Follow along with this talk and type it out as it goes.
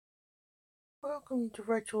Welcome to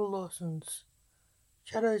Rachel Lawson's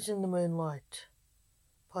Shadows in the Moonlight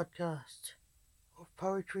podcast of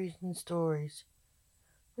poetry and stories.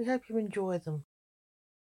 We hope you enjoy them.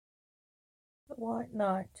 The White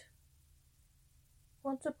Knight.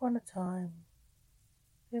 Once upon a time,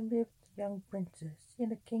 there lived a young princess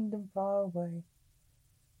in a kingdom far away.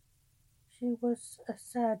 She was a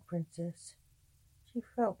sad princess. She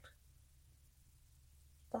felt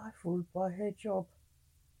stifled by her job,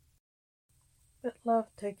 but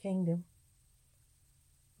loved her kingdom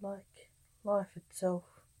like life itself.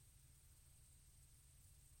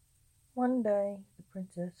 One day the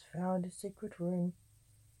princess found a secret room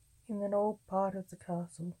in an old part of the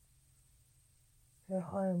castle, her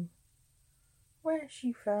home, where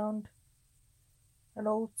she found an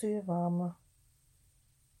old suit of armour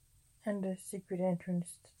and a secret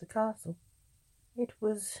entrance to the castle. It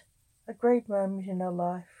was a great moment in her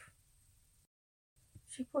life.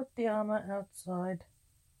 She put the armour outside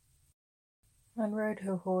and rode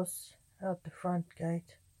her horse out the front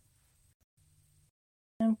gate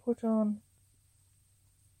and put on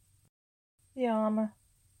the armour,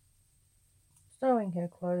 stowing her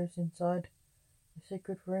clothes inside the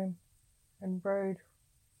secret room, and rode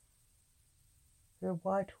her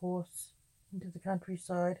white horse into the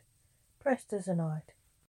countryside, dressed as a knight.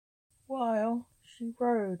 While she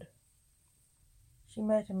rode, she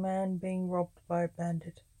met a man being robbed by a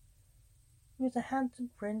bandit. He was a handsome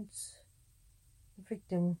prince. The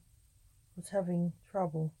victim was having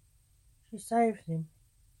trouble. She saved him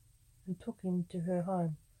and took him to her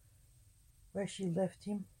home, where she left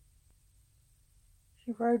him.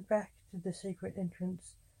 She rode back to the secret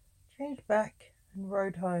entrance, changed back, and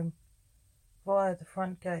rode home via the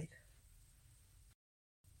front gate.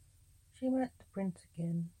 She met the prince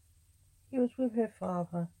again. He was with her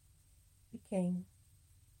father, the king.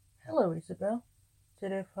 "Hello, Isabel,"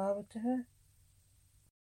 said her father to her.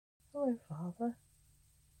 "Hello, father.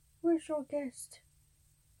 Who is your guest?"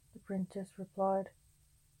 the princess replied.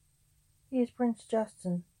 "He is Prince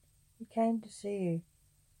Justin. He came to see you,"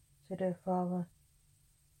 said her father.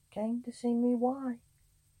 "Came to see me? Why?"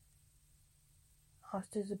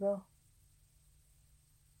 asked Isabel.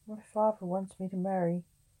 "My father wants me to marry.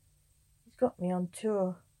 He's got me on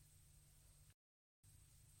tour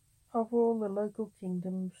of all the local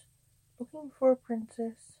kingdoms, looking for a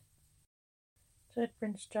princess," said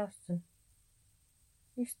Prince Justin.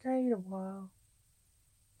 He stayed a while.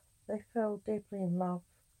 They fell deeply in love,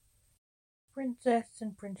 Princess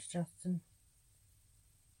and Prince Justin.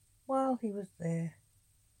 While he was there,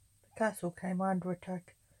 the castle came under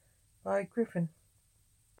attack by a griffin,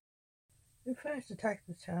 who first attacked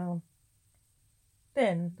the town,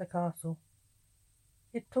 then the castle.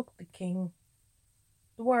 It took the king.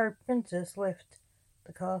 The worried princess left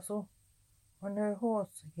the castle on her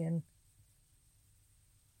horse again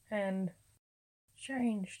and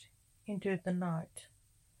changed into the knight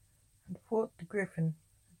and fought the griffin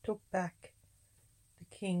and took back the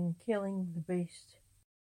king, killing the beast,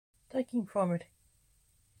 taking from it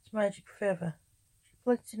its magic feather. She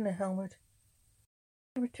placed in a helmet.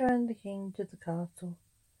 She returned the king to the castle,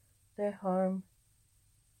 their home,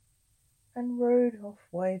 and rode off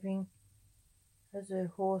waving as her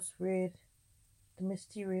horse reared. The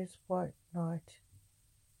mysterious white knight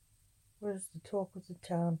was the talk of the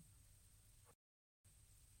town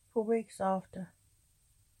for weeks after.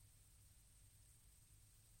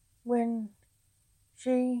 When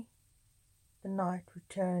she, the knight,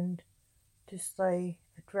 returned to slay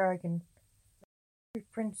a dragon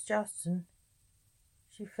with Prince Justin,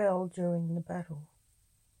 she fell during the battle.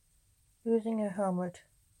 Losing her helmet,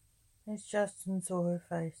 Prince Justin saw her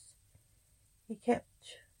face. He kept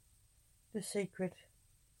the secret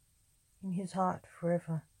in his heart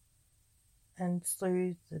forever and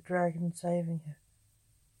slew the dragon, saving her.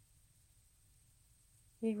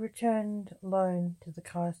 He returned alone to the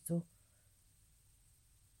castle,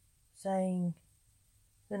 saying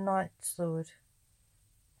the knight slew it.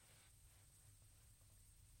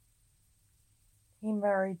 He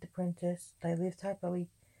married the princess. They lived happily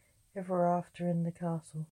ever after in the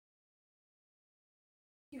castle.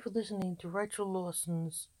 Thank you for listening to Rachel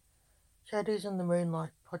Lawson's Shadows in the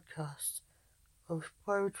Moonlight podcast of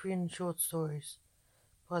poetry and short stories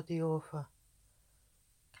by the author.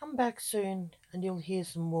 Come back soon and you'll hear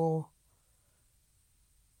some more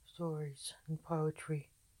stories and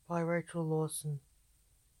poetry by Rachel Lawson.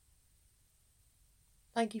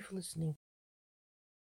 Thank you for listening.